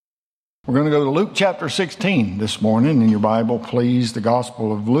We're going to go to Luke chapter 16 this morning in your Bible, please. The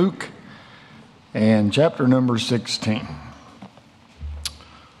Gospel of Luke and chapter number 16.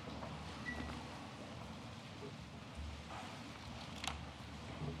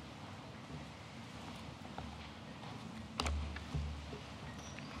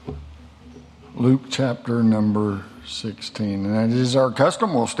 Luke chapter number 16. And as is our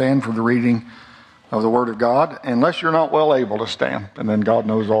custom, we'll stand for the reading of the Word of God, unless you're not well able to stand, and then God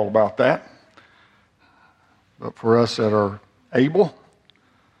knows all about that. But for us that are able,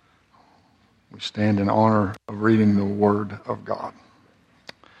 we stand in honor of reading the Word of God.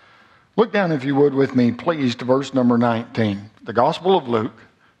 Look down, if you would, with me, please, to verse number 19. The Gospel of Luke,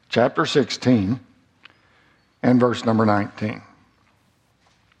 chapter 16, and verse number 19.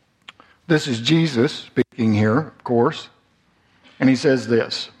 This is Jesus speaking here, of course, and he says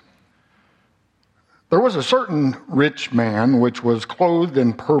this: There was a certain rich man which was clothed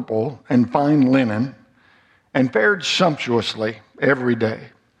in purple and fine linen, and fared sumptuously every day.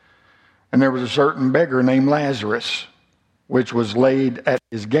 And there was a certain beggar named Lazarus, which was laid at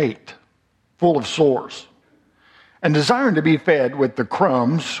his gate, full of sores, and desiring to be fed with the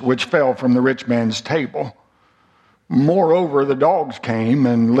crumbs which fell from the rich man's table. Moreover, the dogs came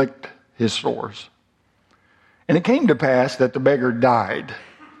and licked his sores. And it came to pass that the beggar died,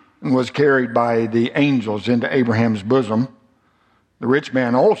 and was carried by the angels into Abraham's bosom. The rich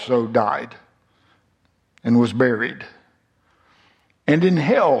man also died and was buried. And in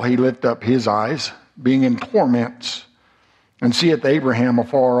hell he lift up his eyes, being in torments, and seeth Abraham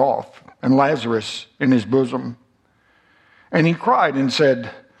afar off, and Lazarus in his bosom. And he cried and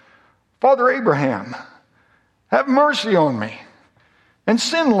said, Father Abraham, have mercy on me, and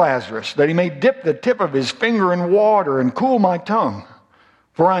send Lazarus, that he may dip the tip of his finger in water and cool my tongue,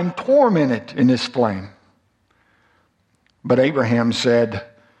 for I am tormented in this flame. But Abraham said,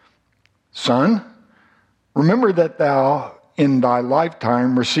 Son, remember that thou in thy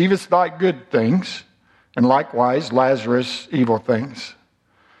lifetime receivest thy good things, and likewise Lazarus evil things.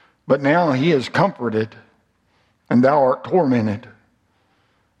 But now he is comforted, and thou art tormented.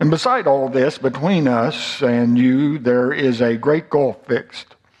 And beside all this, between us and you there is a great gulf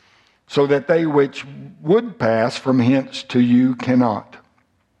fixed, so that they which would pass from hence to you cannot.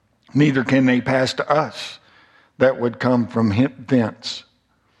 Neither can they pass to us that would come from thence.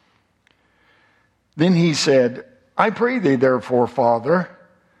 Then he said, I pray thee therefore, Father,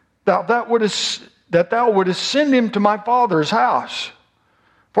 that thou wouldest send him to my father's house.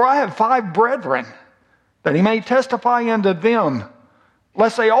 For I have 5 brethren, that he may testify unto them,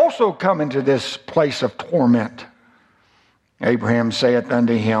 lest they also come into this place of torment. Abraham saith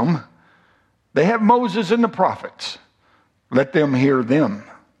unto him, They have Moses and the prophets. Let them hear them.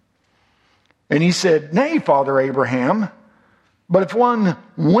 And he said, Nay, Father Abraham, but if one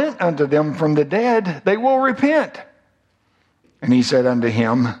went unto them from the dead, they will repent. And he said unto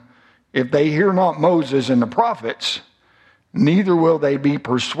him, If they hear not Moses and the prophets, neither will they be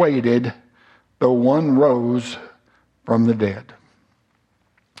persuaded, though one rose from the dead.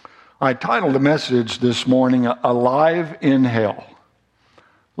 I titled the message this morning, Alive in Hell.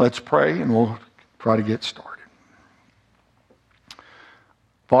 Let's pray and we'll try to get started.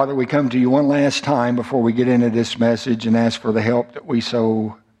 Father, we come to you one last time before we get into this message and ask for the help that we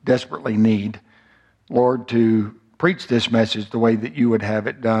so desperately need. Lord, to preach this message the way that you would have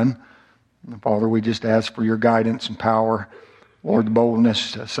it done. And Father, we just ask for your guidance and power. Lord, the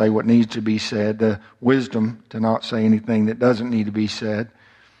boldness to say what needs to be said, the wisdom to not say anything that doesn't need to be said.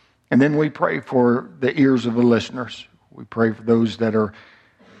 And then we pray for the ears of the listeners. We pray for those that are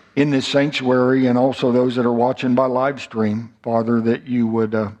in this sanctuary and also those that are watching by live stream, Father, that you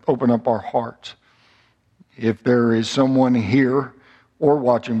would open up our hearts. If there is someone here or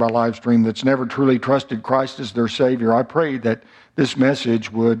watching by live stream that's never truly trusted Christ as their Savior, I pray that this message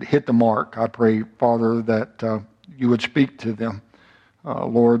would hit the mark. I pray, Father, that you would speak to them.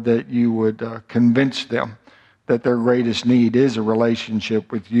 Lord, that you would convince them that their greatest need is a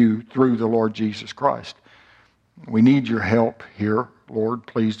relationship with you through the Lord Jesus Christ. We need your help here, Lord,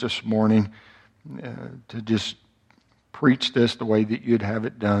 please, this morning to just preach this the way that you'd have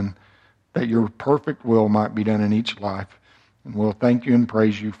it done, that your perfect will might be done in each life. And we'll thank you and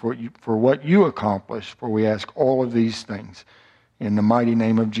praise you for what you accomplished, for we ask all of these things in the mighty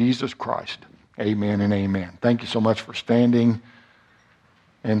name of Jesus Christ. Amen and amen. Thank you so much for standing,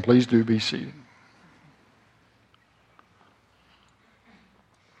 and please do be seated.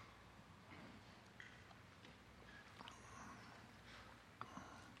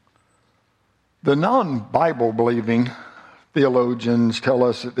 The non-Bible believing theologians tell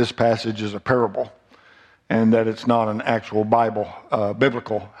us that this passage is a parable and that it's not an actual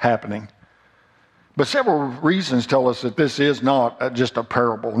biblical happening. But several reasons tell us that this is not just a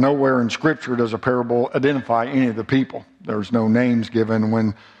parable. Nowhere in Scripture does a parable identify any of the people. There's no names given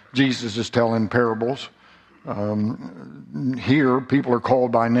when Jesus is telling parables. Here, people are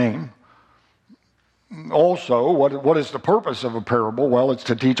called by name. Also, what is the purpose of a parable? Well, it's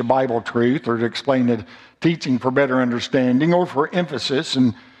to teach a Bible truth or to explain the teaching for better understanding or for emphasis.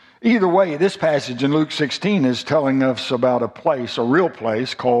 And either way, this passage in Luke 16 is telling us about a place, a real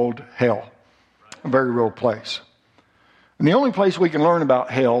place called hell. A very real place. And the only place we can learn about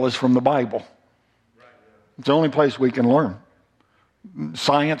hell is from the Bible. It's the only place we can learn.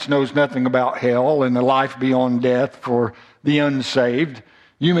 Science knows nothing about hell and the life beyond death for the unsaved.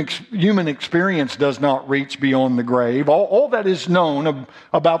 Human experience does not reach beyond the grave. All that is known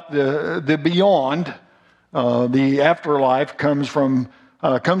about the beyond, the afterlife, comes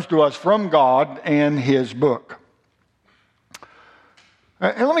to us from God and His book.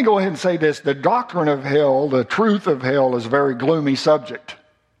 And let me go ahead and say this. The doctrine of hell, the truth of hell, is a very gloomy subject.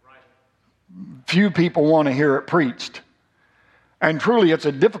 Few people want to hear it preached. And truly, it's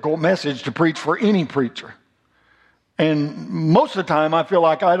a difficult message to preach for any preacher. And most of the time, I feel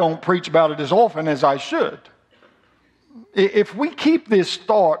like I don't preach about it as often as I should. If we keep this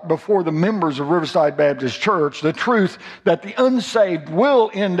thought before the members of Riverside Baptist Church, the truth that the unsaved will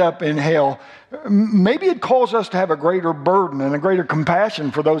end up in hell, maybe it calls us to have a greater burden and a greater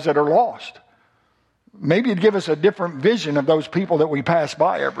compassion for those that are lost. Maybe it'd give us a different vision of those people that we pass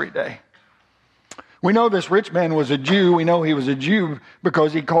by every day. We know this rich man was a Jew. We know he was a Jew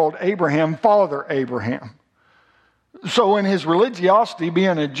because he called Abraham Father Abraham. So in his religiosity,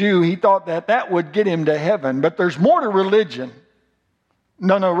 being a Jew, he thought that would get him to heaven. But there's more to religion.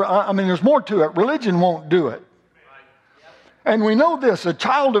 There's more to it. Religion won't do it. And we know this, a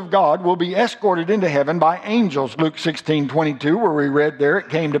child of God will be escorted into heaven by angels. Luke 16:22, where we read there, it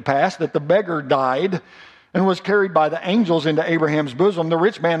came to pass that the beggar died and was carried by the angels into Abraham's bosom. The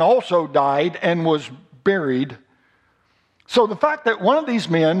rich man also died and was buried. So the fact that one of these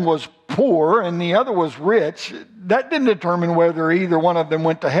men was poor and the other was rich, that didn't determine whether either one of them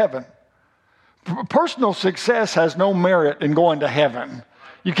went to heaven. Personal success has no merit in going to heaven.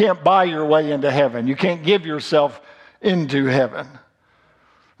 You can't buy your way into heaven. You can't give yourself into heaven.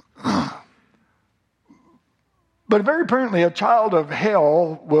 But very apparently, a child of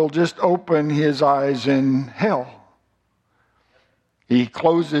hell will just open his eyes in hell. He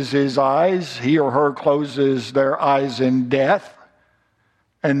closes his eyes, he or her closes their eyes in death,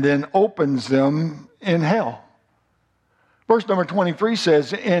 and then opens them in hell. Verse number 23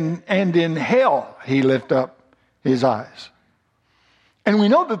 says, and in hell he lift up his eyes. And we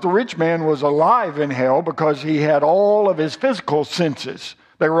know that the rich man was alive in hell because he had all of his physical senses.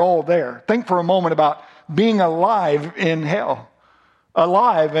 They were all there. Think for a moment about being alive in hell.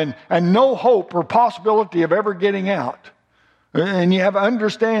 Alive and no hope or possibility of ever getting out. And you have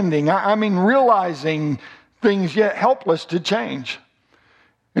understanding, realizing things yet helpless to change.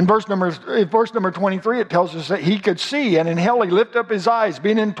 In verse number 23, it tells us that he could see, and in hell he lift up his eyes,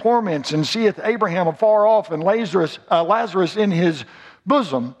 being in torments, and seeth Abraham afar off, and Lazarus in his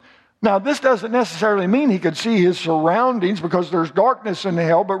bosom. Now, this doesn't necessarily mean he could see his surroundings because there's darkness in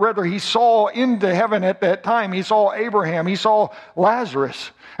hell, but rather he saw into heaven at that time. He saw Abraham. He saw Lazarus.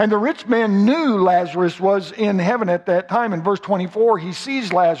 And the rich man knew Lazarus was in heaven at that time. In verse 24, he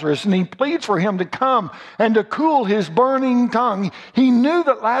sees Lazarus and he pleads for him to come and to cool his burning tongue. He knew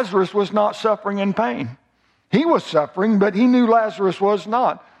that Lazarus was not suffering in pain. He was suffering, but he knew Lazarus was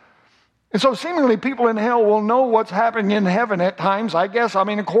not. And so seemingly people in hell will know what's happening in heaven at times, I guess,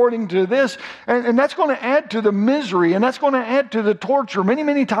 according to this. And that's going to add to the misery, and that's going to add to the torture many,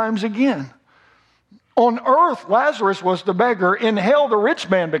 many times again. On earth, Lazarus was the beggar. In hell, the rich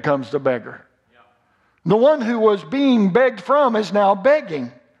man becomes the beggar. The one who was being begged from is now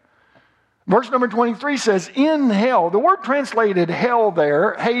begging. Verse number 23 says, in hell. The word translated hell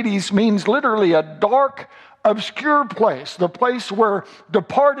there, Hades, means literally a dark, obscure place, the place where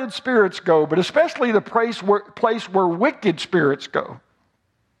departed spirits go, but especially the place where wicked spirits go.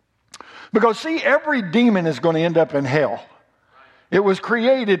 Because see, every demon is going to end up in hell. It was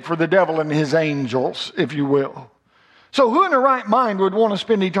created for the devil and his angels, if you will. So who in their right mind would want to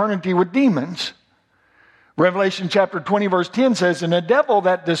spend eternity with demons? Revelation chapter 20 verse 10 says, and the devil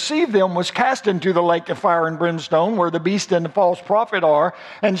that deceived them was cast into the lake of fire and brimstone, where the beast and the false prophet are,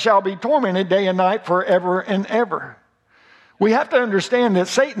 and shall be tormented day and night forever and ever. We have to understand that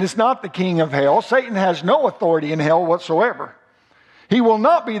Satan is not the king of hell. Satan has no authority in hell whatsoever. He will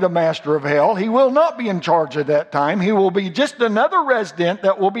not be the master of hell. He will not be in charge at that time. He will be just another resident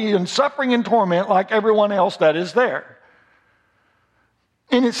that will be in suffering and torment like everyone else that is there.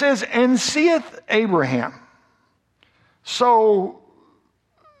 And it says, and seeth Abraham. So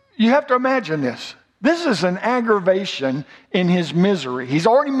you have to imagine this. This is an aggravation in his misery. He's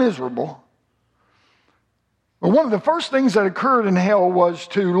already miserable. But one of the first things that occurred in hell was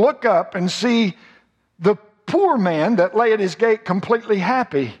to look up and see the poor man that lay at his gate completely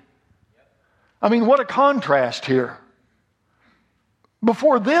happy. I mean, what a contrast here.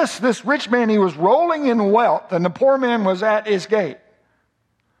 Before this rich man, he was rolling in wealth, and the poor man was at his gate.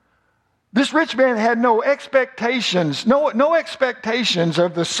 This rich man had no expectations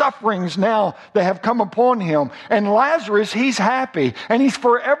of the sufferings now that have come upon him. And Lazarus, he's happy, and he's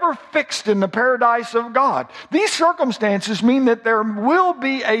forever fixed in the paradise of God. These circumstances mean that there will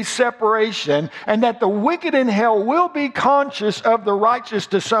be a separation, and that the wicked in hell will be conscious of the righteous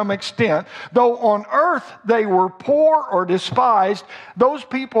to some extent. Though on earth they were poor or despised, those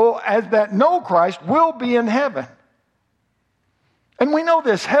people that know Christ will be in heaven. And we know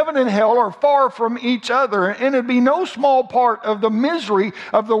this, heaven and hell are far from each other, and it'd be no small part of the misery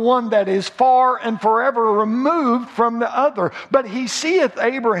of the one that is far and forever removed from the other. But he seeth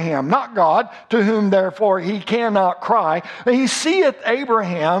Abraham, not God, to whom therefore he cannot cry. He seeth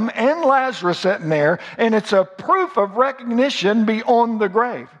Abraham and Lazarus sitting there, and it's a proof of recognition beyond the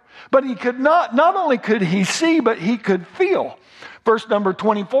grave. But he could not only could he see, but he could feel. Verse number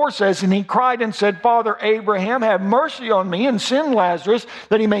 24 says, and he cried and said, Father Abraham, have mercy on me, and send Lazarus,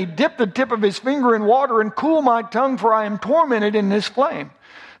 that he may dip the tip of his finger in water and cool my tongue, for I am tormented in this flame.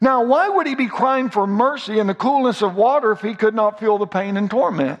 Now, why would he be crying for mercy in the coolness of water if he could not feel the pain and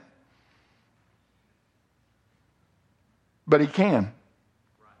torment? But he can.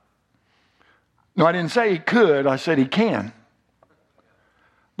 No, I didn't say he could, I said he can.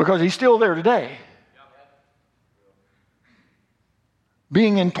 Because he's still there today.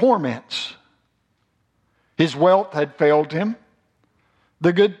 Being in torments. His wealth had failed him.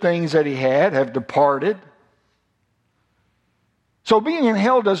 The good things that he had have departed. So being in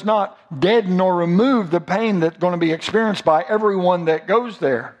hell does not deaden or remove the pain that's going to be experienced by everyone that goes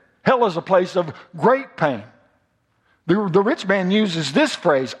there. Hell is a place of great pain. The rich man uses this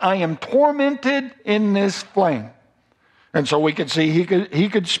phrase, I am tormented in this flame. And so we could see he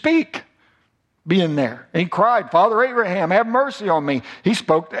could speak. Being there. And he cried, Father Abraham, have mercy on me. He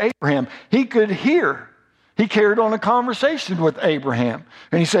spoke to Abraham. He could hear. He carried on a conversation with Abraham.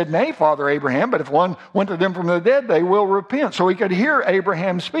 And he said, Nay, Father Abraham, but if one went to them from the dead, they will repent. So he could hear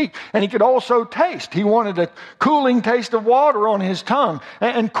Abraham speak. And he could also taste. He wanted a cooling taste of water on his tongue.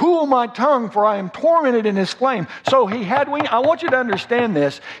 And cool my tongue, for I am tormented in this flame. So I want you to understand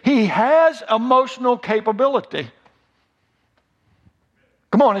this. He has emotional capability.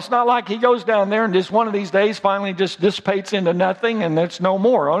 Come on, it's not like he goes down there and just one of these days finally just dissipates into nothing and it's no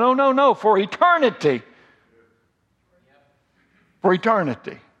more. Oh, no. For eternity. For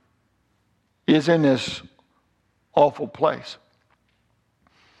eternity. He is in this awful place.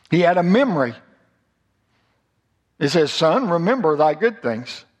 He had a memory. It says, Son, remember thy good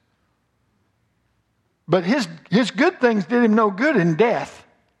things. But his good things did him no good in death.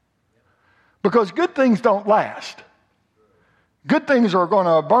 Because good things don't last. Good things are going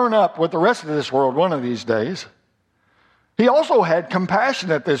to burn up with the rest of this world one of these days. He also had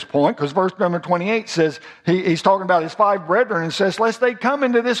compassion at this point, because verse number 28 says, he's talking about his 5 brethren, and says, lest they come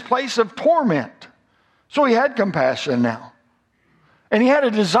into this place of torment. So he had compassion now. And he had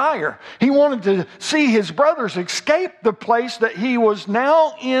a desire. He wanted to see his brothers escape the place that he was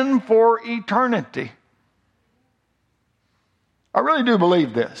now in for eternity. I really do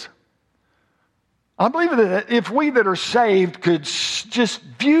believe this. I believe that if we that are saved could just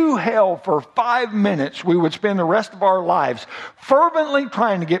view hell for 5 minutes, we would spend the rest of our lives fervently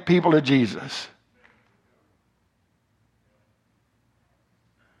trying to get people to Jesus.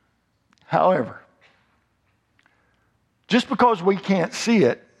 However, just because we can't see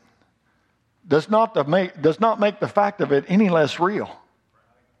it does not make the fact of it any less real.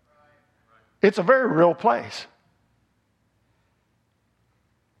 It's a very real place.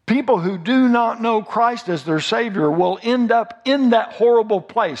 People who do not know Christ as their Savior will end up in that horrible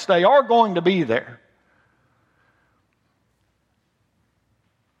place. They are going to be there.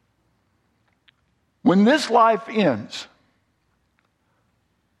 When this life ends,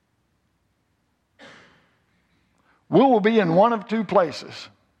 we will be in one of 2 places.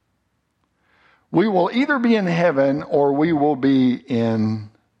 We will either be in heaven or we will be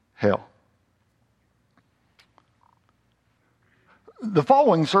in hell. The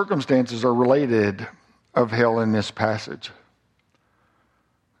following circumstances are related of hell in this passage.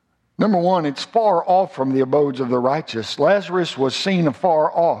 Number 1, it's far off from the abodes of the righteous. Lazarus was seen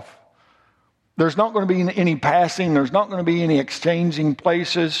afar off. There's not going to be any passing. There's not going to be any exchanging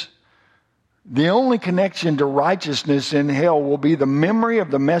places. The only connection to righteousness in hell will be the memory of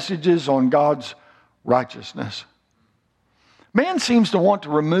the messages on God's righteousness. Man seems to want to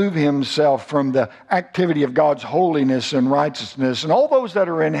remove himself from the activity of God's holiness and righteousness, and all those that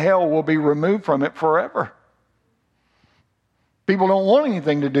are in hell will be removed from it forever. People don't want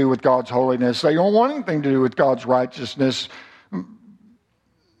anything to do with God's holiness. They don't want anything to do with God's righteousness.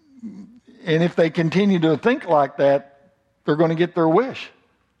 And if they continue to think like that, they're going to get their wish.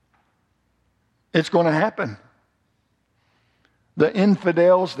 It's going to happen. The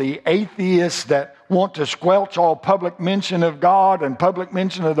infidels, the atheists that want to squelch all public mention of God and public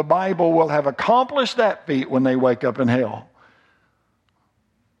mention of the Bible will have accomplished that feat when they wake up in hell.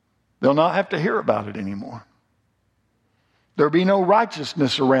 They'll not have to hear about it anymore. There'll be no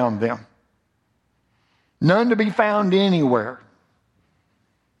righteousness around them. None to be found anywhere.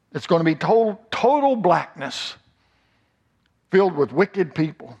 It's going to be total blackness, filled with wicked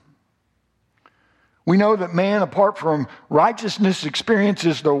people. We know that man, apart from righteousness,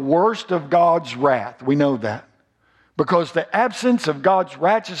 experiences the worst of God's wrath. We know that. Because the absence of God's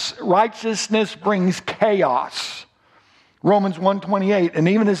righteousness brings chaos. Romans 1:28, and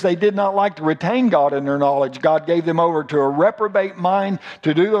even as they did not like to retain God in their knowledge, God gave them over to a reprobate mind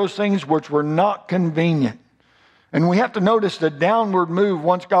to do those things which were not convenient. And we have to notice the downward move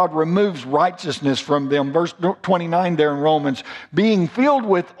once God removes righteousness from them. Verse 29 there in Romans, being filled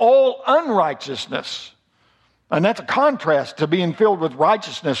with all unrighteousness. And that's a contrast to being filled with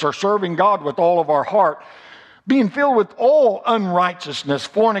righteousness or serving God with all of our heart. Being filled with all unrighteousness,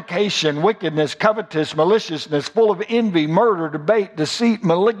 fornication, wickedness, covetous, maliciousness, full of envy, murder, debate, deceit,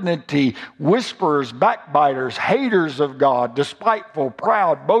 malignity, whisperers, backbiters, haters of God, despiteful,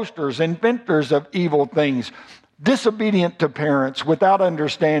 proud, boasters, inventors of evil things, disobedient to parents, without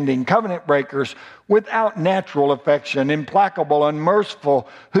understanding, covenant breakers, without natural affection, implacable, unmerciful,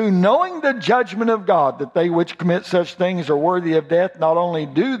 who knowing the judgment of God, that they which commit such things are worthy of death, not only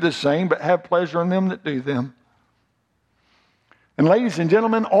do the same, but have pleasure in them that do them. And ladies and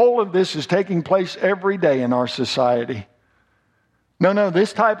gentlemen, all of this is taking place every day in our society.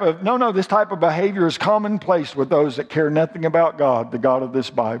 This type of behavior is commonplace with those that care nothing about God, the God of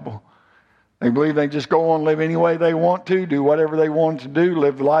this Bible. They believe they just go on, live any way they want to, do whatever they want to do,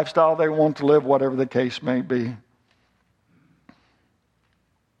 live the lifestyle they want to live, whatever the case may be.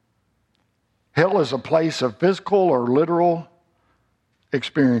 Hell is a place of physical or literal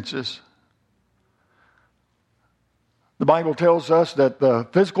experiences. The Bible tells us that the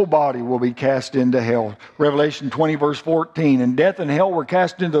physical body will be cast into hell. Revelation 20 verse 14. And death and hell were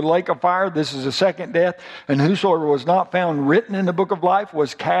cast into the lake of fire. This is the second death. And whosoever was not found written in the book of life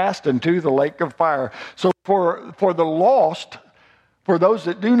was cast into the lake of fire. So for the lost, for those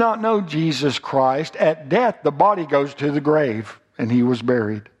that do not know Jesus Christ, at death the body goes to the grave and he was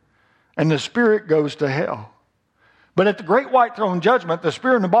buried. And the spirit goes to hell. But at the great white throne judgment, the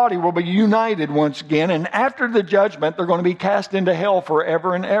spirit and the body will be united once again. And after the judgment, they're going to be cast into hell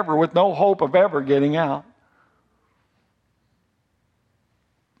forever and ever with no hope of ever getting out.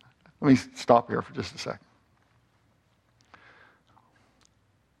 Let me stop here for just a second.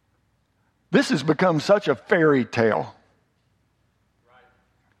 This has become such a fairy tale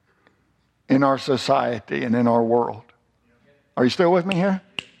in our society and in our world. Are you still with me here?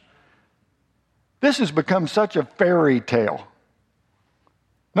 This has become such a fairy tale.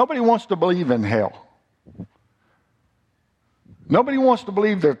 Nobody wants to believe in hell. Nobody wants to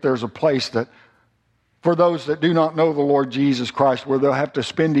believe that there's a place that, for those that do not know the Lord Jesus Christ, where they'll have to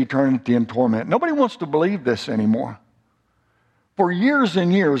spend eternity in torment. Nobody wants to believe this anymore. For years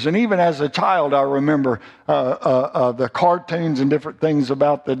and years, and even as a child, I remember the cartoons and different things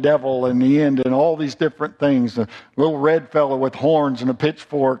about the devil and the end and all these different things. The little red fellow with horns and a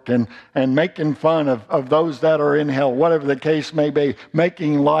pitchfork and making fun of those that are in hell, whatever the case may be,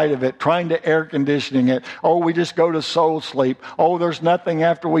 making light of it, trying to air conditioning it. Oh, we just go to soul sleep. Oh, there's nothing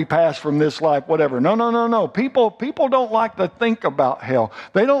after we pass from this life, whatever. No. People don't like to think about hell.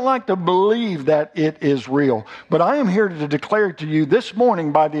 They don't like to believe that it is real. But I am here to declare to you this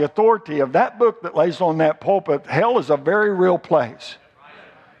morning, by the authority of that book that lays on that pulpit, hell is a very real place.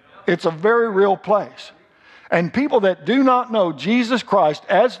 It's a very real place. And people that do not know Jesus Christ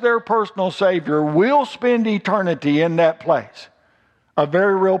as their personal Savior will spend eternity in that place. A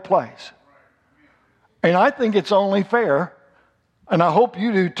very real place. And I think it's only fair, and I hope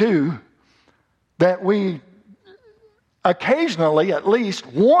you do too, that we occasionally at least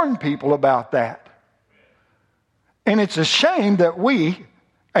warn people about that. And it's a shame that we,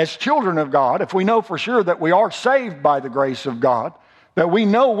 as children of God, if we know for sure that we are saved by the grace of God, that we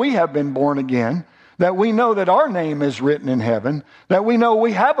know we have been born again, that we know that our name is written in heaven, that we know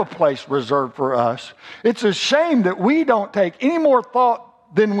we have a place reserved for us. It's a shame that we don't take any more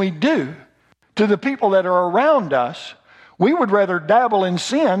thought than we do to the people that are around us. We would rather dabble in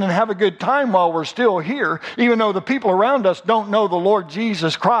sin and have a good time while we're still here, even though the people around us don't know the Lord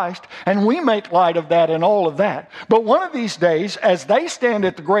Jesus Christ, and we make light of that and all of that. But one of these days, as they stand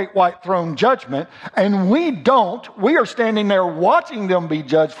at the great white throne judgment, and we don't, we are standing there watching them be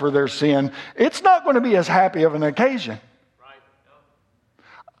judged for their sin, it's not going to be as happy of an occasion.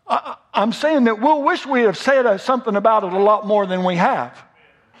 I'm saying that we'll wish we had said something about it a lot more than we have.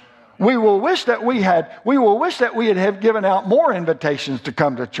 We will wish that we had given out more invitations to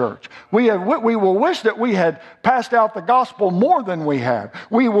come to church. We will wish that we had passed out the gospel more than we have.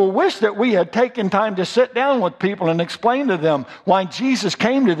 We will wish that we had taken time to sit down with people and explain to them why Jesus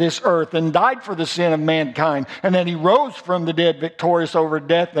came to this earth and died for the sin of mankind, and that he rose from the dead victorious over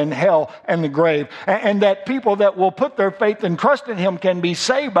death and hell and the grave, and that people that will put their faith and trust in him can be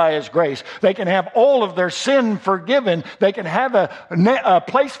saved by his grace. They can have all of their sin forgiven. They can have a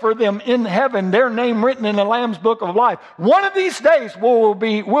place for them in heaven, their name written in the Lamb's book of life. One of these days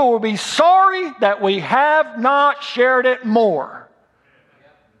we will be sorry that we have not shared it more.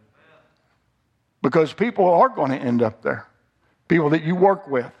 Because people are going to end up there. People that you work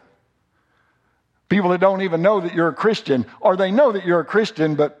with. People that don't even know that you're a Christian, or they know that you're a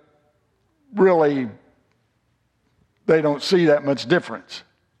Christian, but really they don't see that much difference.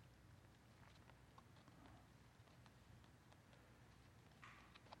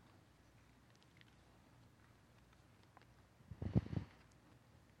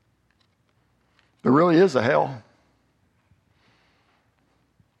 There really is a hell.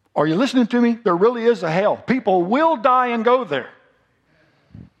 Are you listening to me? There really is a hell. People will die and go there.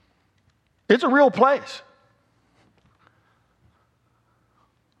 It's a real place.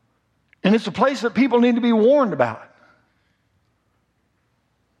 And it's a place that people need to be warned about.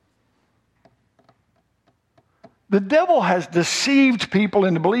 The devil has deceived people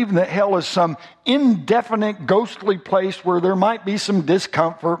into believing that hell is some indefinite, ghostly place where there might be some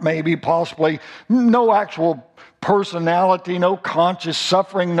discomfort, maybe, possibly, no actual personality, no conscious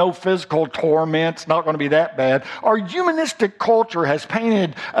suffering, no physical torment. It's not going to be that bad. Our humanistic culture has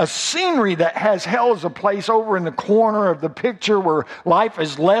painted a scenery that has hell as a place over in the corner of the picture where life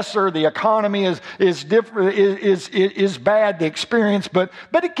is lesser, the economy is different, is bad, the experience, but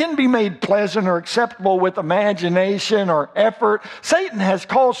it can be made pleasant or acceptable with imagination or effort. Satan has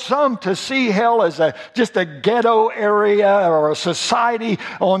caused some to see hell as just a ghetto area or a society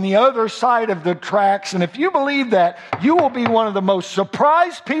on the other side of the tracks. And if you believe that, you will be one of the most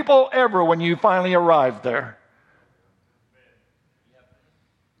surprised people ever when you finally arrive there.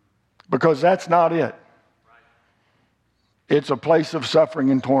 Because that's not it. It's a place of suffering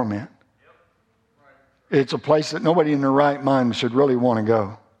and torment. It's a place that nobody in their right mind should really want to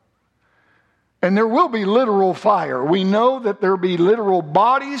go. And there will be literal fire. We know that there will be literal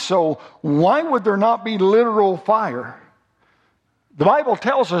bodies, so why would there not be literal fire? The Bible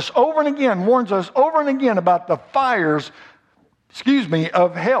tells us over and again, warns us over and again about the fires,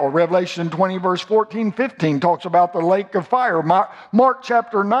 of hell. Revelation 20 verse 14, 15 talks about the lake of fire. Mark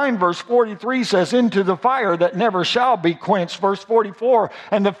chapter 9 verse 43 says, into the fire that never shall be quenched. Verse 44,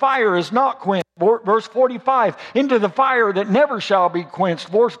 and the fire is not quenched. Verse 45, into the fire that never shall be quenched.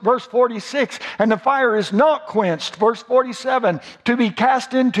 Verse 46, and the fire is not quenched. Verse 47, to be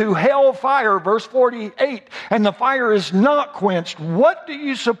cast into hell fire. Verse 48, and the fire is not quenched. What do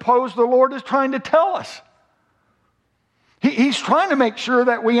you suppose the Lord is trying to tell us? He's trying to make sure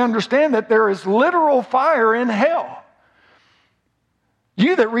that we understand that there is literal fire in hell.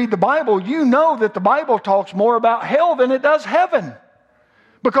 You that read the Bible, you know that the Bible talks more about hell than it does heaven.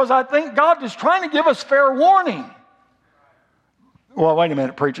 Because I think God is trying to give us fair warning. Well, wait a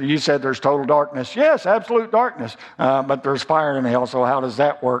minute, preacher. You said there's total darkness. Yes, absolute darkness. But there's fire in hell, so how does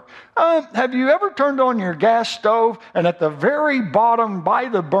that work? Have you ever turned on your gas stove and at the very bottom by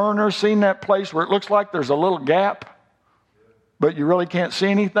the burner seen that place where it looks like there's a little gap, but you really can't see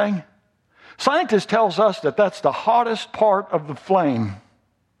anything? Scientists tells us that that's the hottest part of the flame.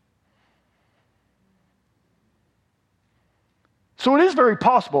 So it is very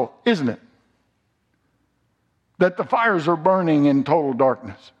possible, isn't it, that the fires are burning in total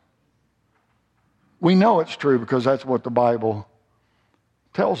darkness. We know it's true because that's what the Bible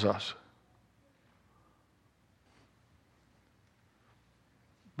tells us.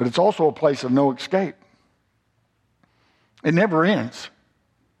 But it's also a place of no escape. It never ends.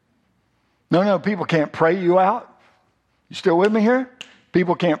 No, people can't pray you out. You still with me here?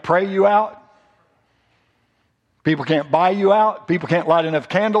 People can't pray you out. People can't buy you out. People can't light enough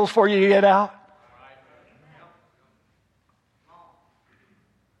candles for you to get out.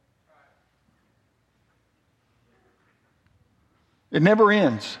 It never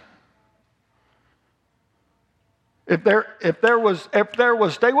ends. If there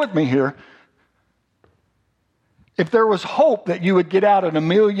was, stay with me here. If there was hope that you would get out in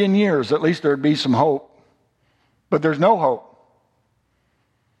 1,000,000 years, at least there'd be some hope. But there's no hope.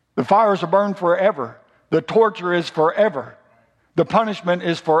 The fires are burned forever. The torture is forever. The punishment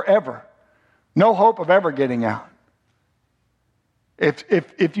is forever. No hope of ever getting out.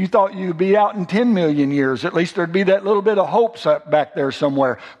 If you thought you'd be out in 10,000,000 years, at least there'd be that little bit of hope back there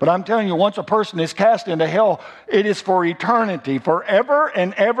somewhere. But I'm telling you, once a person is cast into hell, it is for eternity, forever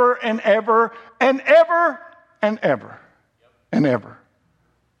and ever and ever and ever and ever and ever.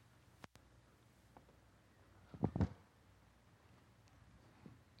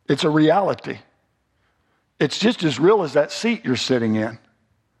 It's a reality. It's just as real as that seat you're sitting in.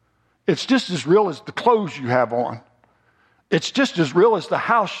 It's just as real as the clothes you have on. It's just as real as the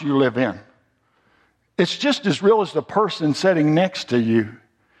house you live in. It's just as real as the person sitting next to you.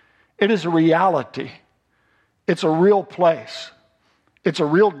 It is a reality. It's a real place. It's a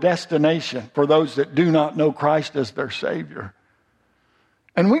real destination for those that do not know Christ as their Savior.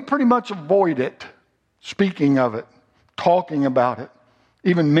 And we pretty much avoid it, speaking of it, talking about it,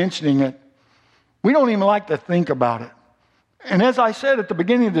 even mentioning it. We don't even like to think about it. And as I said at the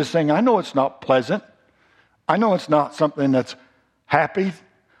beginning of this thing, I know it's not pleasant. I know it's not something that's happy.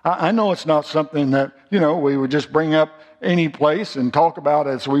 I know it's not something that, we would just bring up any place and talk about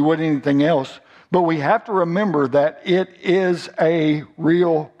as we would anything else. But we have to remember that it is a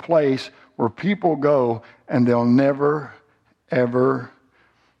real place where people go and they'll never, ever,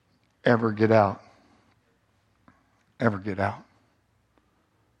 ever get out. Ever get out.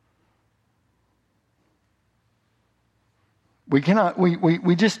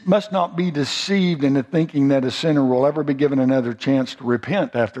 We just must not be deceived into thinking that a sinner will ever be given another chance to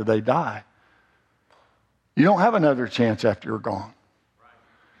repent after they die. You don't have another chance after you're gone.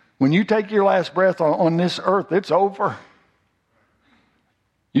 When you take your last breath on this earth, it's over.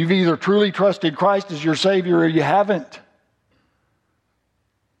 You've either truly trusted Christ as your Savior or you haven't.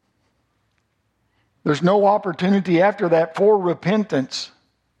 There's no opportunity after that for repentance.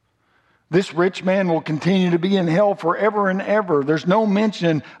 This rich man will continue to be in hell forever and ever. There's no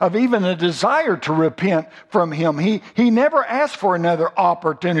mention of even a desire to repent from him. He never asked for another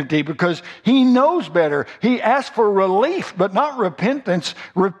opportunity because he knows better. He asked for relief, but not repentance.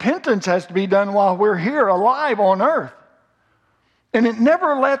 Repentance has to be done while we're here alive on earth. And it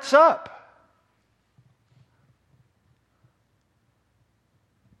never lets up.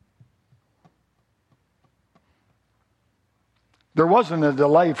 There wasn't a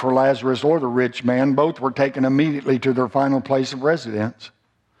delay for Lazarus or the rich man. Both were taken immediately to their final place of residence.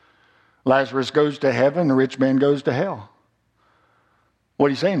 Lazarus goes to heaven, the rich man goes to hell. What are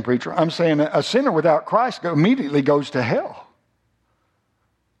you saying, preacher? I'm saying a sinner without Christ immediately goes to hell.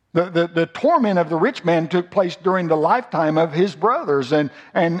 The torment of the rich man took place during the lifetime of his brothers and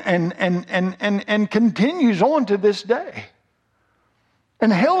continues on to this day.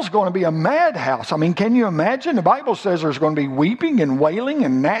 And hell's going to be a madhouse. I mean, can you imagine? The Bible says there's going to be weeping and wailing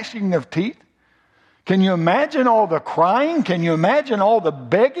and gnashing of teeth. Can you imagine all the crying? Can you imagine all the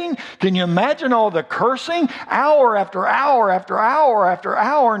begging? Can you imagine all the cursing? Hour after hour after hour after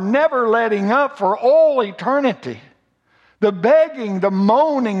hour, never letting up for all eternity. The begging, the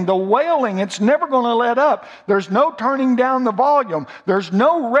moaning, the wailing, it's never going to let up. There's no turning down the volume. There's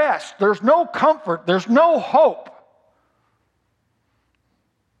no rest. There's no comfort. There's no hope.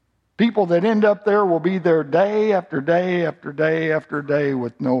 People that end up there will be there day after day after day after day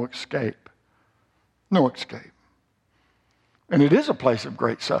with no escape. No escape. And it is a place of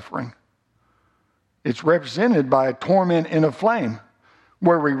great suffering. It's represented by a torment in a flame.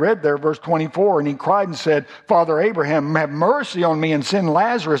 Where we read there, verse 24, and he cried and said, Father Abraham, have mercy on me and send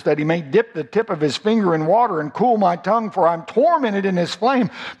Lazarus that he may dip the tip of his finger in water and cool my tongue, for I'm tormented in this flame.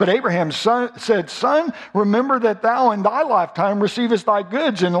 But Abraham said, Son, remember that thou in thy lifetime receivest thy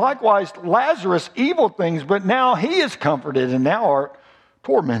goods, and likewise Lazarus evil things, but now he is comforted, and thou art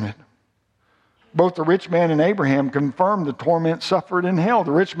tormented. Both the rich man and Abraham confirmed the torment suffered in hell.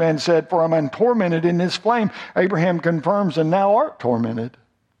 The rich man said, For I'm tormented in this flame. Abraham confirms, and thou art tormented.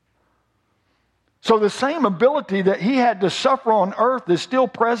 So the same ability that he had to suffer on earth is still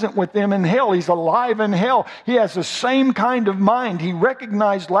present with him in hell. He's alive in hell. He has the same kind of mind. He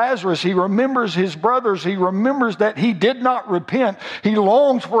recognized Lazarus. He remembers his brothers. He remembers that he did not repent. He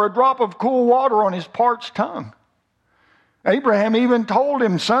longs for a drop of cool water on his parched tongue. Abraham even told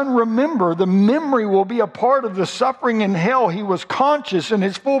him, son, remember, the memory will be a part of the suffering in hell. He was conscious in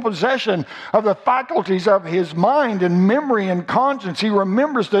his full possession of the faculties of his mind and memory and conscience. He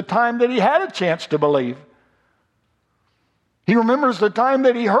remembers the time that he had a chance to believe. He remembers the time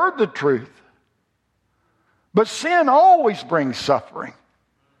that he heard the truth. But sin always brings suffering.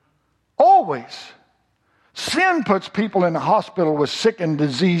 Always. Sin puts people in the hospital with sick and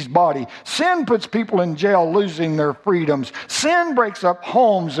diseased body. Sin puts people in jail losing their freedoms. Sin breaks up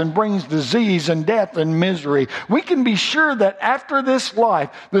homes and brings disease and death and misery. We can be sure that after this life,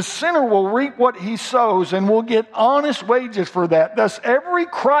 the sinner will reap what he sows and will get honest wages for that. Thus, every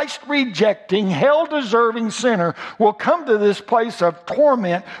Christ-rejecting, hell-deserving sinner will come to this place of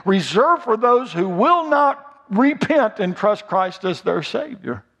torment reserved for those who will not repent and trust Christ as their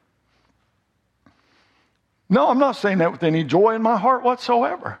Savior. No, I'm not saying that with any joy in my heart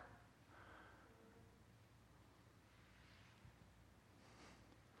whatsoever.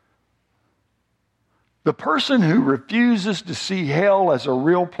 The person who refuses to see hell as a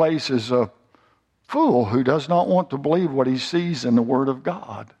real place is a fool who does not want to believe what he sees in the Word of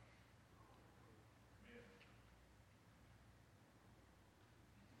God.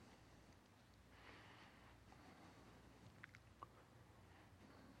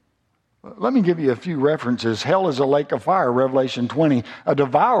 Let me give you a few references. Hell is a lake of fire, Revelation 20. A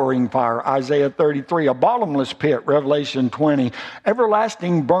devouring fire, Isaiah 33. A bottomless pit, Revelation 20.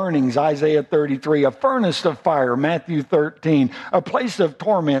 Everlasting burnings, Isaiah 33. A furnace of fire, Matthew 13. A place of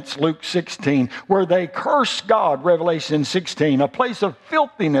torments, Luke 16. Where they curse God, Revelation 16. A place of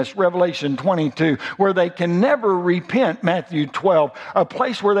filthiness, Revelation 22. Where they can never repent, Matthew 12. A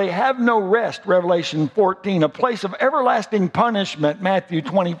place where they have no rest, Revelation 14. A place of everlasting punishment, Matthew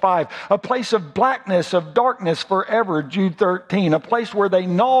 25. A place of blackness, of darkness forever, Jude 13. A place where they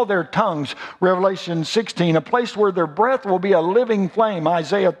gnaw their tongues, Revelation 16. A place where their breath will be a living flame,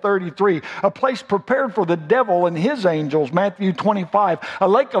 Isaiah 33. A place prepared for the devil and his angels, Matthew 25. A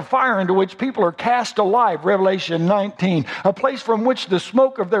lake of fire into which people are cast alive, Revelation 19. A place from which the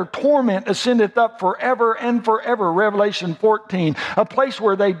smoke of their torment ascendeth up forever and forever, Revelation 14. A place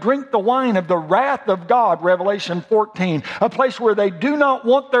where they drink the wine of the wrath of God, Revelation 14. A place where they do not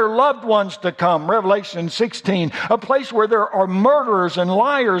want their loved ones to come, Revelation 16. A place where there are murderers and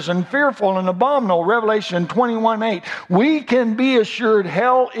liars and fearful and abominable, Revelation 21:8. We can be assured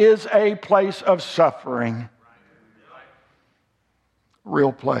hell is a place of suffering.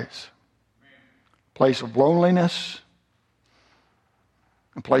 Real place. Place of loneliness.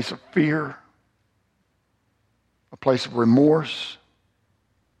 A place of fear. A place of remorse.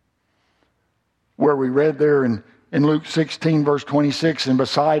 Where we read there in Luke 16, verse 26, and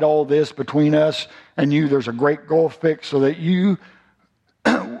beside all this, between us and you, there's a great gulf fixed, so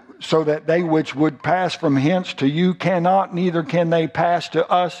that they which would pass from hence to you cannot, neither can they pass to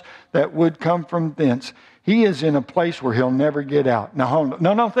us that would come from thence. He is in a place where he'll never get out. Now, hold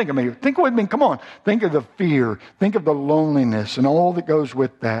on. No, think of me. Think with me. Come on. Think of the fear. Think of the loneliness and all that goes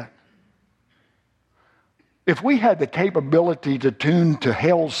with that. If we had the capability to tune to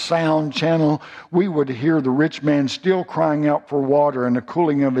hell's sound channel, we would hear the rich man still crying out for water and the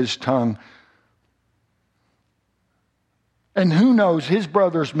cooling of his tongue. And who knows, his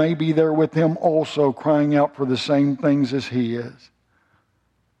brothers may be there with him also, crying out for the same things as he is.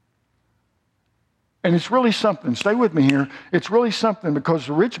 And it's really something. Stay with me here. It's really something, because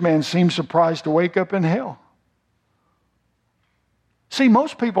the rich man seems surprised to wake up in hell. See,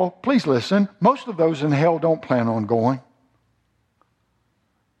 most people, please listen, most of those in hell don't plan on going.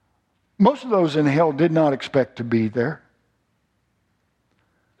 Most of those in hell did not expect to be there.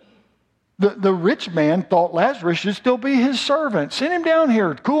 The rich man thought Lazarus should still be his servant. Send him down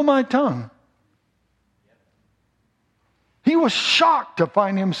here to cool my tongue. He was shocked to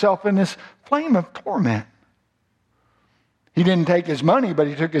find himself in this flame of torment. He didn't take his money, but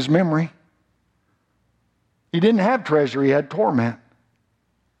he took his memory. He didn't have treasure, he had torment.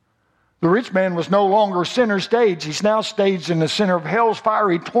 The rich man was no longer center stage. He's now staged in the center of hell's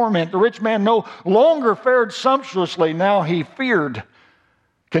fiery torment. The rich man no longer fared sumptuously. Now he feared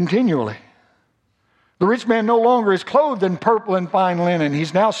continually. The rich man no longer is clothed in purple and fine linen.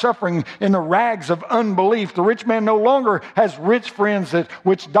 He's now suffering in the rags of unbelief. The rich man no longer has rich friends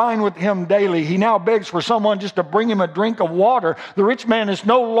which dine with him daily. He now begs for someone just to bring him a drink of water. The rich man is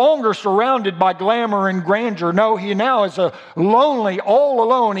no longer surrounded by glamour and grandeur. No, he now is lonely, all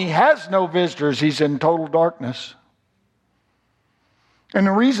alone. He has no visitors. He's in total darkness. And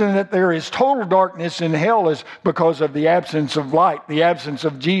the reason that there is total darkness in hell is because of the absence of light, the absence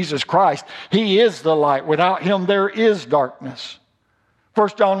of Jesus Christ. He is the light. Without him, there is darkness. 1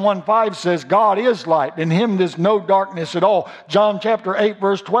 John 1:5 says, God is light, in him there's no darkness at all. John chapter 8,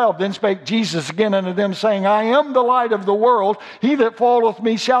 verse 12, then spake Jesus again unto them, saying, I am the light of the world. He that followeth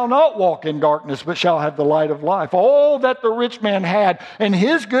me shall not walk in darkness, but shall have the light of life. All that the rich man had, and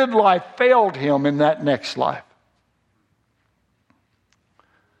his good life failed him in that next life.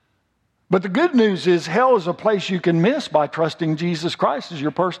 But the good news is hell is a place you can miss by trusting Jesus Christ as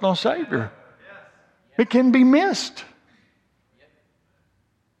your personal Savior. It can be missed.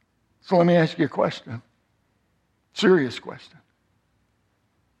 So let me ask you a question. Serious question.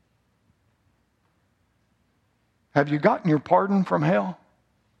 Have you gotten your pardon from hell?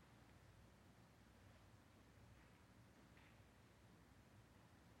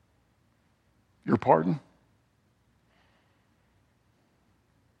 Your pardon?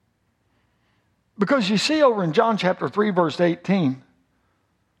 Because you see over in John chapter 3, verse 18,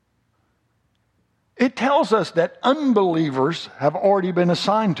 it tells us that unbelievers have already been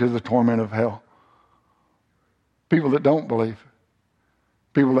assigned to the torment of hell. People that don't believe.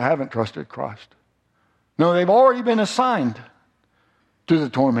 People that haven't trusted Christ. No, they've already been assigned to the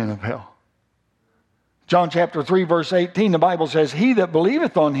torment of hell. John chapter 3, verse 18, the Bible says, he that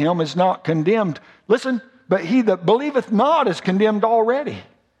believeth on him is not condemned. Listen, but he that believeth not is condemned already,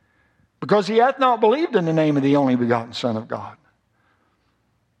 because he hath not believed in the name of the only begotten Son of God.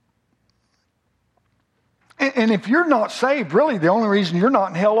 And if you're not saved, really the only reason you're not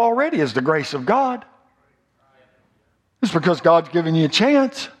in hell already is the grace of God. It's because God's given you a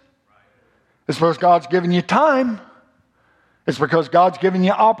chance. It's because God's given you time. It's because God's given you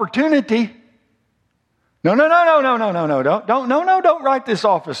opportunity. No. Don't write this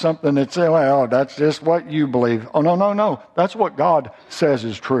off as something that say, well, that's just what you believe. Oh, no. That's what God says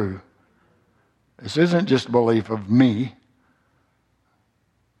is true. This isn't just a belief of me.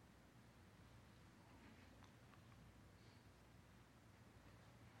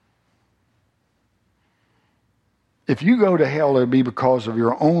 If you go to hell, it'll be because of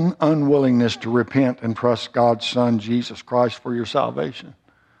your own unwillingness to repent and trust God's Son, Jesus Christ, for your salvation.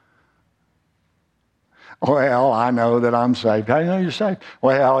 Well, I know that I'm saved. How do you know you're saved?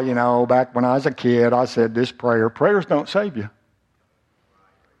 Well, back when I was a kid, I said this prayer. Prayers don't save you.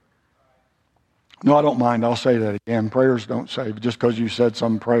 No, I don't mind. I'll say that again. Prayers don't save. Just because you said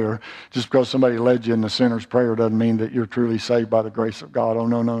some prayer, just because somebody led you in the sinner's prayer doesn't mean that you're truly saved by the grace of God. Oh,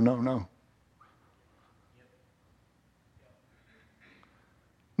 no.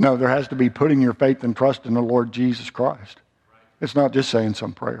 No, there has to be putting your faith and trust in the Lord Jesus Christ. It's not just saying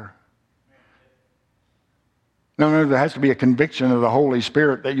some prayer. No, there has to be a conviction of the Holy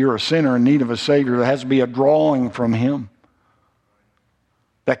Spirit that you're a sinner in need of a Savior. There has to be a drawing from Him.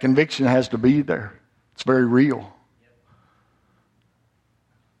 That conviction has to be there. It's very real.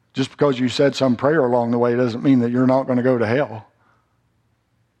 Just because you said some prayer along the way doesn't mean that you're not going to go to hell.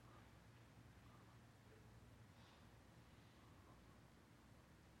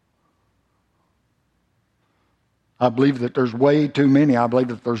 I believe that there's way too many. I believe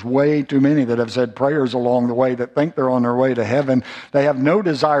that there's way too many that have said prayers along the way that think they're on their way to heaven. They have no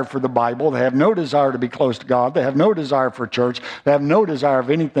desire for the Bible. They have no desire to be close to God. They have no desire for church. They have no desire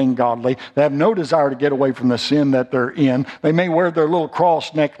of anything godly. They have no desire to get away from the sin that they're in. They may wear their little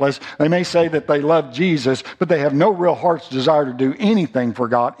cross necklace. They may say that they love Jesus, but they have no real heart's desire to do anything for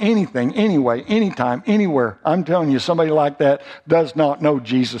God, anything, anyway, anytime, anywhere. I'm telling you, somebody like that does not know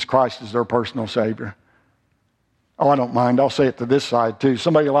Jesus Christ as their personal Savior. Oh, I don't mind. I'll say it to this side too.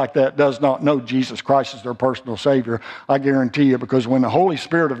 Somebody like that does not know Jesus Christ as their personal Savior. I guarantee you, because when the Holy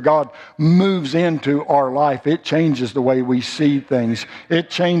Spirit of God moves into our life, it changes the way we see things.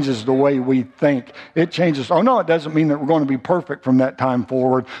 It changes the way we think. It changes. Oh, no, it doesn't mean that we're going to be perfect from that time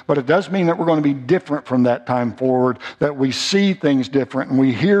forward, but it does mean that we're going to be different from that time forward, that we see things different and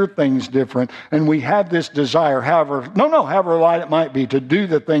we hear things different, and we have this desire, however light it might be, to do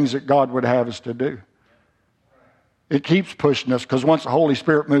the things that God would have us to do. It keeps pushing us, because once the Holy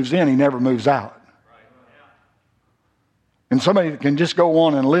Spirit moves in, He never moves out. And somebody that can just go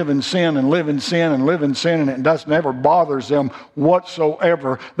on and live in sin and live in sin and live in sin, and it never bothers them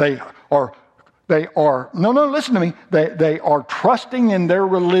whatsoever. They are listen to me. They are trusting in their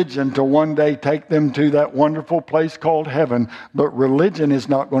religion to one day take them to that wonderful place called heaven. But religion is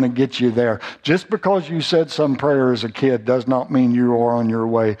not going to get you there. Just because you said some prayer as a kid does not mean you are on your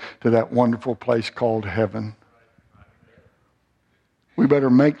way to that wonderful place called heaven. We better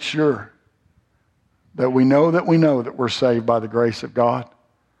make sure that we know that we're saved by the grace of God.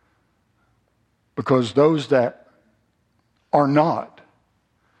 Because those that are not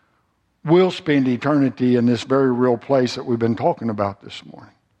will spend eternity in this very real place that we've been talking about this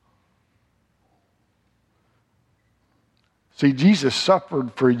morning. See, Jesus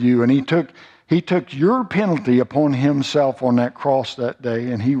suffered for you, and he took your penalty upon himself on that cross that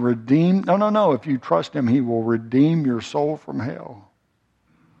day, and he redeemed. No. If you trust him, he will redeem your soul from hell.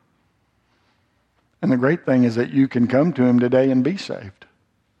 And the great thing is that you can come to him today and be saved.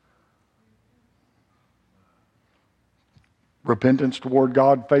 Repentance toward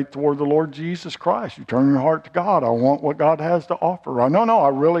God, faith toward the Lord Jesus Christ. You turn your heart to God. I want what God has to offer. No, I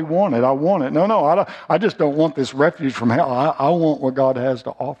really want it. I want it. No, I just don't want this refuge from hell. I want what God has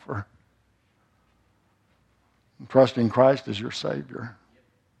to offer. Trusting Christ as your Savior.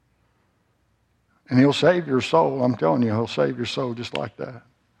 And he'll save your soul. I'm telling you, he'll save your soul just like that.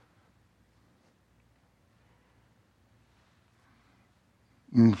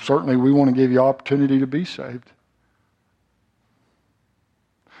 And certainly we want to give you opportunity to be saved.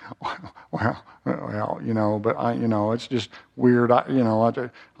 Well, but it's just weird. I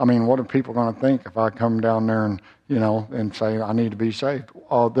mean, what are people going to think if I come down there and, and say I need to be saved?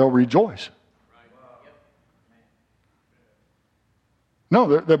 They'll rejoice.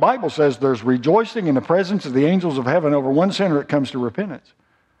 No, the Bible says there's rejoicing in the presence of the angels of heaven over one sinner that comes to repentance.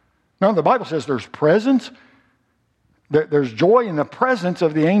 No, the Bible says there's presence. There's joy in the presence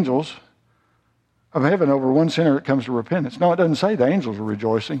of the angels of heaven over one sinner that comes to repentance. No, it doesn't say the angels are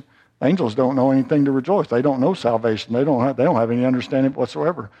rejoicing. The angels don't know anything to rejoice. They don't know salvation. They don't have any understanding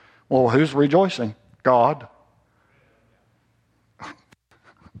whatsoever. Well, who's rejoicing? God.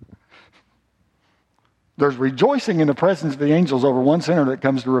 There's rejoicing in the presence of the angels over one sinner that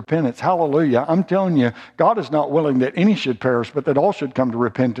comes to repentance. Hallelujah. I'm telling you, God is not willing that any should perish, but that all should come to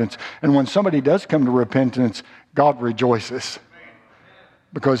repentance. And when somebody does come to repentance, God rejoices.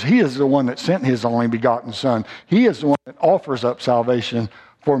 Because he is the one that sent his only begotten Son. He is the one that offers up salvation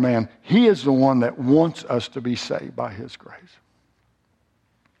for man. He is the one that wants us to be saved by his grace.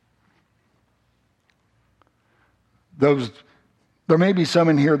 There may be some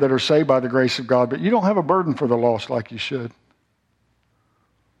in here that are saved by the grace of God, but you don't have a burden for the lost like you should.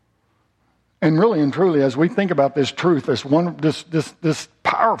 And really and truly, as we think about this truth, this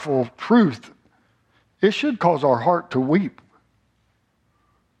powerful truth, it should cause our heart to weep.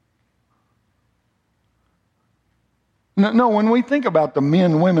 No, when we think about the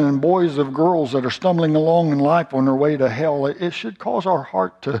men, women, and boys of girls that are stumbling along in life on their way to hell, it should cause our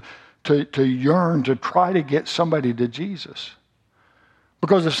heart to yearn to try to get somebody to Jesus.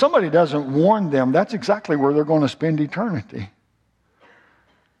 Because if somebody doesn't warn them, that's exactly where they're going to spend eternity.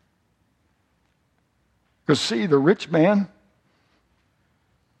 Because see, the rich man,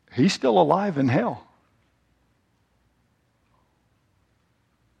 he's still alive in hell.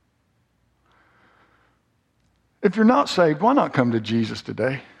 If you're not saved, why not come to Jesus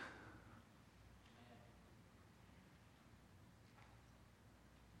today?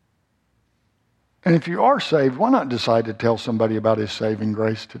 And if you are saved, why not decide to tell somebody about his saving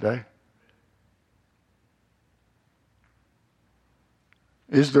grace today?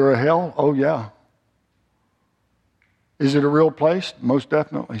 Is there a hell? Oh, yeah. Is it a real place? Most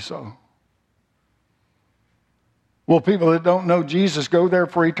definitely so. Will people that don't know Jesus go there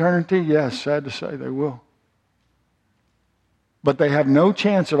for eternity? Yes, sad to say they will. But they have no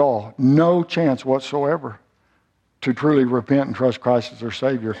chance at all, no chance whatsoever to truly repent and trust Christ as their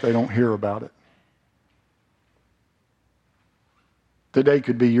Savior if they don't hear about it. Today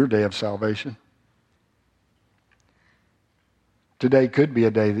could be your day of salvation. Today could be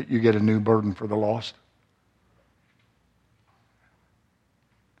a day that you get a new burden for the lost.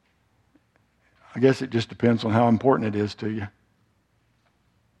 I guess it just depends on how important it is to you.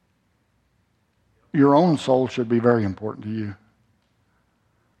 Your own soul should be very important to you.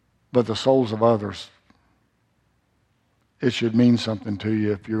 But the souls of others, it should mean something to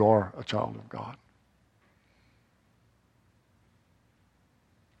you if you are a child of God.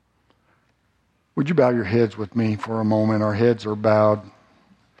 Would you bow your heads with me for a moment? Our heads are bowed.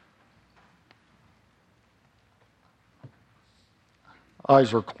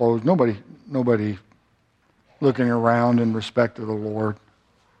 Eyes are closed. Nobody looking around in respect of the Lord,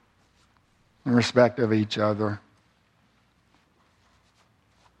 in respect of each other.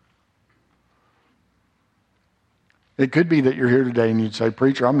 It could be that you're here today and you'd say,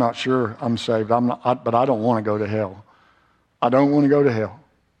 "Preacher, I'm not sure I'm saved, but I don't want to go to hell. I don't want to go to hell.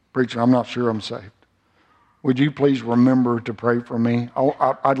 Preacher, I'm not sure I'm saved. Would you please remember to pray for me?"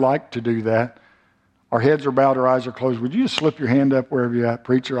 I'd like to do that. Our heads are bowed, our eyes are closed. Would you just slip your hand up wherever you're at?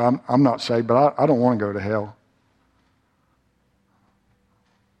 "Preacher, I'm not saved, but I don't want to go to hell.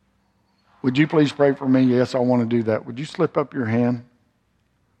 Would you please pray for me?" "Yes, I want to do that." Would you slip up your hand?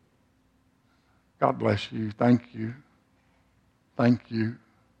 God bless you. Thank you. Thank you.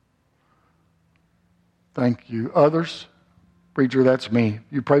 Thank you. Others? Preacher, that's me.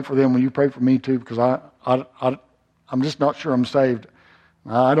 You pray for them. Will you pray for me too? Because I'm just not sure I'm saved.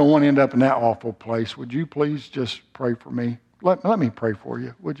 I don't want to end up in that awful place. Would you please just pray for me? Let me pray for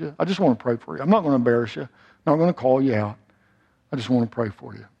you, would you? I just want to pray for you. I'm not going to embarrass you. I'm not going to call you out. I just want to pray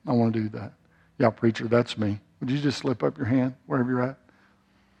for you. I want to do that. Yeah, preacher, that's me. Would you just slip up your hand wherever you're at?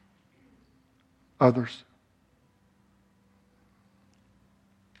 Others?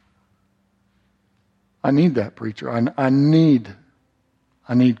 I need that, preacher. I need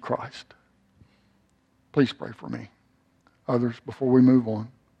Christ. Please pray for me. Others, before we move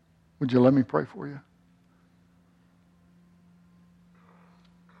on, would you let me pray for you?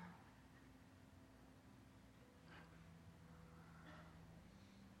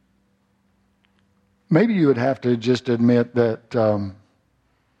 Maybe you would have to just admit that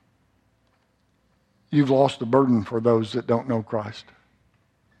you've lost the burden for those that don't know Christ.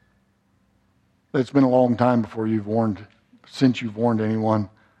 It's been a long time since you've warned anyone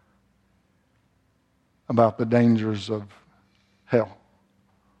about the dangers of hell.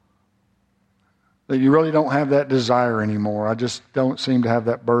 That you really don't have that desire anymore. I just don't seem to have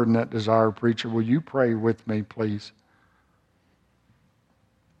that burden, that desire. Preacher, will you pray with me, please?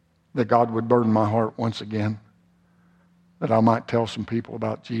 That God would burden my heart once again. That I might tell some people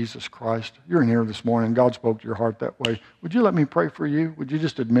about Jesus Christ. You're in here this morning. God spoke to your heart that way. Would you let me pray for you? Would you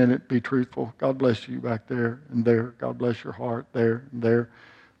just admit it, be truthful? God bless you back there and there. God bless your heart there and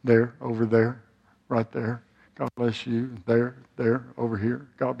there, over there, right there. God bless you there, over here.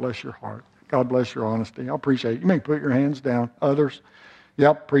 God bless your heart. God bless your honesty. I appreciate it. You may put your hands down. Others?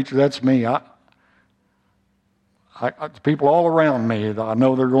 Yep, preacher, that's me. People all around me, I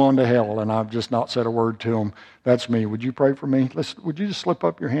know they're going to hell, and I've just not said a word to them. That's me. Would you pray for me? Would you just slip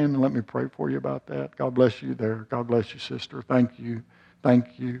up your hand and let me pray for you about that? God bless you there. God bless you, sister. Thank you.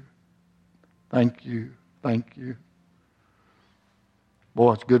 Thank you. Thank you. Thank you.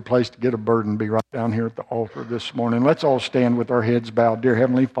 Boy, it's a good place to get a burden, be right down here at the altar this morning. Let's all stand with our heads bowed. Dear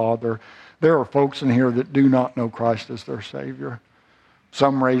Heavenly Father, there are folks in here that do not know Christ as their Savior.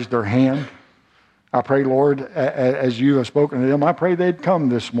 Some raised their hand. I pray, Lord, as you have spoken to them, I pray they'd come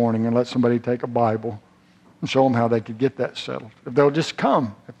this morning and let somebody take a Bible and show them how they could get that settled. If they'll just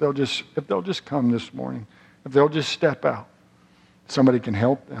come, if they'll just come this morning, if they'll just step out, somebody can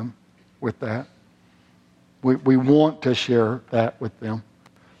help them with that. We want to share that with them.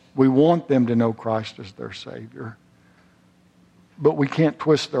 We want them to know Christ as their Savior. But we can't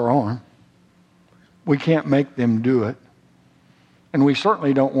twist their arm. We can't make them do it. And we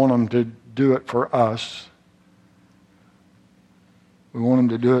certainly don't want them to do it for us. We want them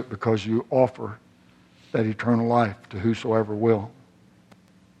to do it because you offer that eternal life to whosoever will.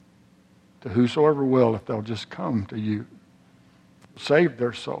 To whosoever will, if they'll just come to you, save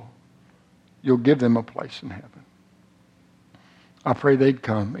their soul, you'll give them a place in heaven. I pray they'd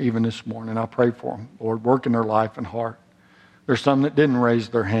come even this morning. I pray for them, Lord, work in their life and heart. There's some that didn't raise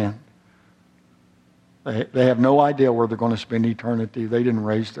their hand. They have no idea where they're going to spend eternity. They didn't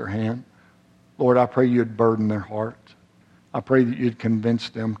raise their hand. Lord, I pray you'd burden their hearts. I pray that you'd convince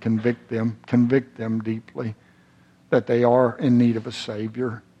them, convict them deeply that they are in need of a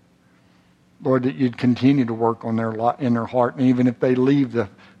Savior. Lord, that you'd continue to work on in their heart. And even if they leave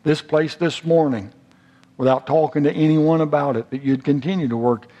this place this morning without talking to anyone about it, that you'd continue to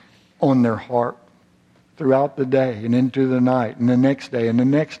work on their heart throughout the day and into the night and the next day and the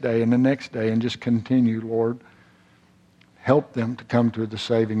next day and the next day, and just continue, Lord. Help them to come to the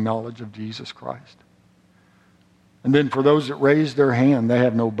saving knowledge of Jesus Christ. And then for those that raise their hand, they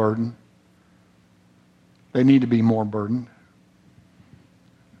have no burden. They need to be more burdened.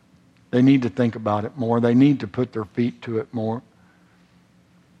 They need to think about it more. They need to put their feet to it more.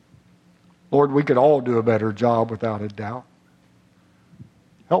 Lord, we could all do a better job without a doubt.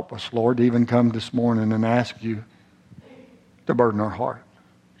 Help us, Lord, to even come this morning and ask you to burden our heart,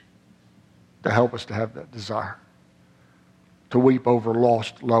 to help us to have that desire, to weep over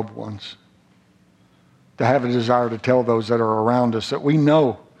lost loved ones, to have a desire to tell those that are around us that we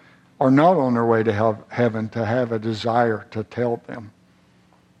know are not on their way to heaven, to have a desire to tell them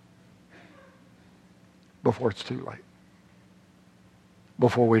before it's too late,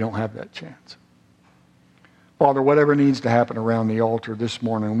 before we don't have that chance. Father, whatever needs to happen around the altar this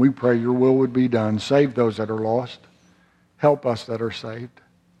morning, we pray your will would be done. Save those that are lost. Help us that are saved.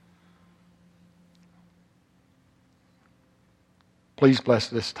 Please bless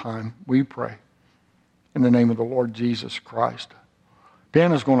this time, we pray. In the name of the Lord Jesus Christ.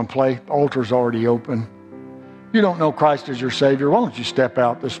 Piano's going to play. The altar's already open. If you don't know Christ as your Savior, why don't you step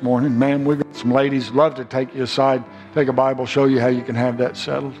out this morning? Ma'am, we've got some ladies love to take you aside, take a Bible, show you how you can have that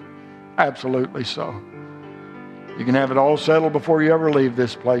settled. Absolutely so. You can have it all settled before you ever leave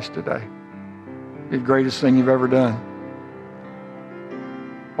this place today. The greatest thing you've ever done.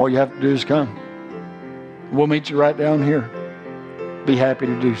 All you have to do is come. We'll meet you right down here. Be happy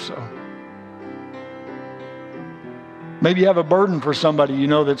to do so. Maybe you have a burden for somebody you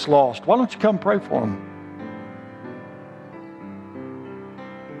know that's lost. Why don't you come pray for them?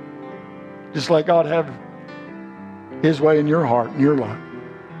 Just let God have His way in your heart and your life.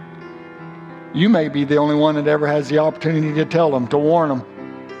 You may be the only one that ever has the opportunity to tell them, to warn them.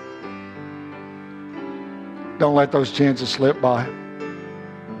 Don't let those chances slip by.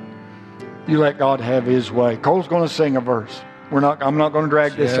 You let God have His way. Cole's going to sing a verse. I'm not going to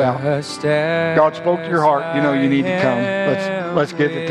drag this out. God spoke to your heart. You know you need to come. Let's get it.